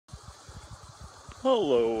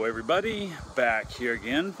Hello everybody, back here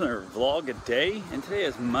again for our vlog a day, and today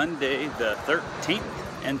is Monday the 13th,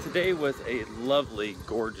 and today was a lovely,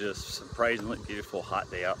 gorgeous, surprisingly beautiful hot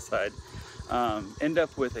day outside. End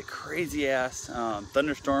up with a crazy ass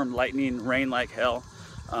thunderstorm, lightning, rain like hell,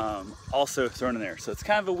 also thrown in there. So it's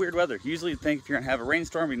kind of a weird weather. Usually you'd think if you're gonna have a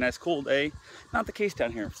rainstorm, it'd be a nice cool day. Not the case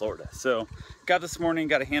down here in Florida. So got this morning,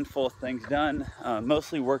 got a handful of things done,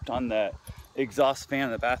 mostly worked on the exhaust fan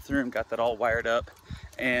in the bathroom, got that all wired up,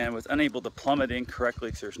 and was unable to plumb it in correctly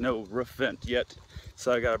because there's no roof vent yet,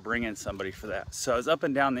 so I got to bring in somebody for that. So I was up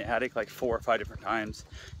and down the attic like 4 or 5 different times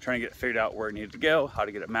trying to get it figured out where it needed to go, how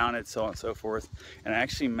to get it mounted, so on and so forth, and I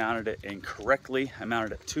actually mounted it incorrectly. I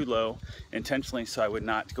mounted it too low intentionally so I would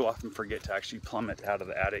not go off and forget to actually plumb it out of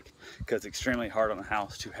the attic, because it's extremely hard on the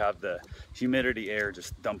house to have the humidity air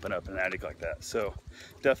just dumping up in the attic like that. So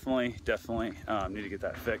definitely need to get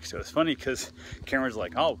that fixed. So it's funny because Cameron's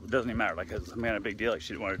like, oh, it doesn't even matter, like it's a big deal, like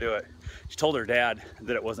she didn't want to do it. She told her dad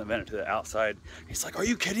that it wasn't vented to the outside. He's like, are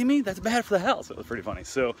you kidding me? That's bad for the house. It was pretty funny.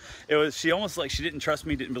 So it was, she almost like she didn't trust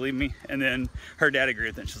me, didn't believe me, and then her dad agreed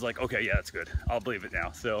with it, and she's like, okay, yeah, that's good, I'll believe it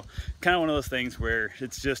now. So kind of one of those things where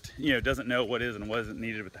it's just, you know, doesn't know what is and what isn't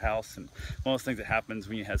needed with the house, and one of those things that happens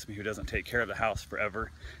when you have somebody who doesn't take care of the house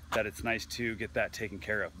forever, that it's nice to get that taken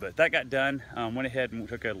care of. But that got done. Went ahead and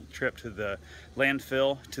took a trip to the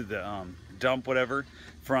landfill, to the dump, whatever,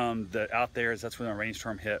 from the out there. That's when the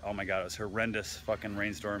rainstorm hit. Oh my god, it was a horrendous fucking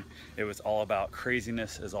rainstorm. It was all about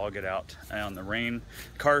craziness as all get out. And the rain,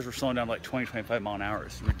 cars were slowing down to like 20-25 mile an hour.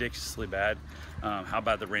 It's ridiculously bad how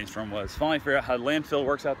bad the rainstorm was. Finally figured out how the landfill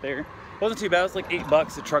works out there. It wasn't too bad. It was like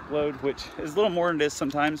 $8 a truckload, which is a little more than it is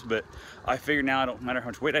sometimes, but I figure now it don't matter how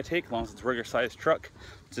much weight I take, as long as it's a regular sized truck,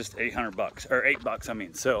 it's just $800, or $8 I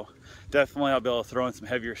mean. So definitely I'll be able to throw in some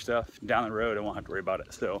heavier stuff down the road. I won't have to worry about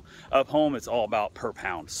it. So up home, it's all about per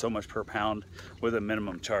pound, so much per pound with a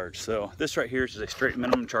minimum charge. So this right here is just a straight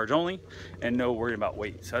minimum charge only, and no worry about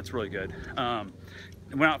weight. So that's really good.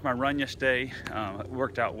 Went out for my run yesterday. It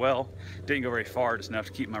worked out well. Didn't go very far, just enough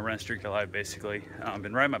to keep my run streak alive, basically.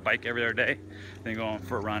 Been riding my bike every other day, then going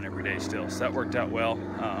for a run every day still. So that worked out well.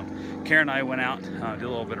 Karen and I went out, did a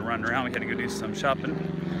little bit of running around. We had to go do some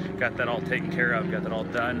shopping. Got that all taken care of, got that all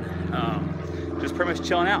done. Just pretty much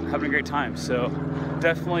chilling out, having a great time. So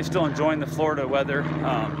definitely still enjoying the Florida weather.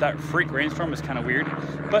 That freak rainstorm is kind of weird,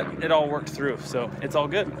 but it all worked through, so it's all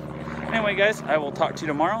good. Anyway guys, I will talk to you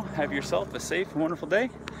tomorrow. Have yourself a safe and wonderful day.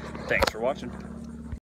 Thanks for watching.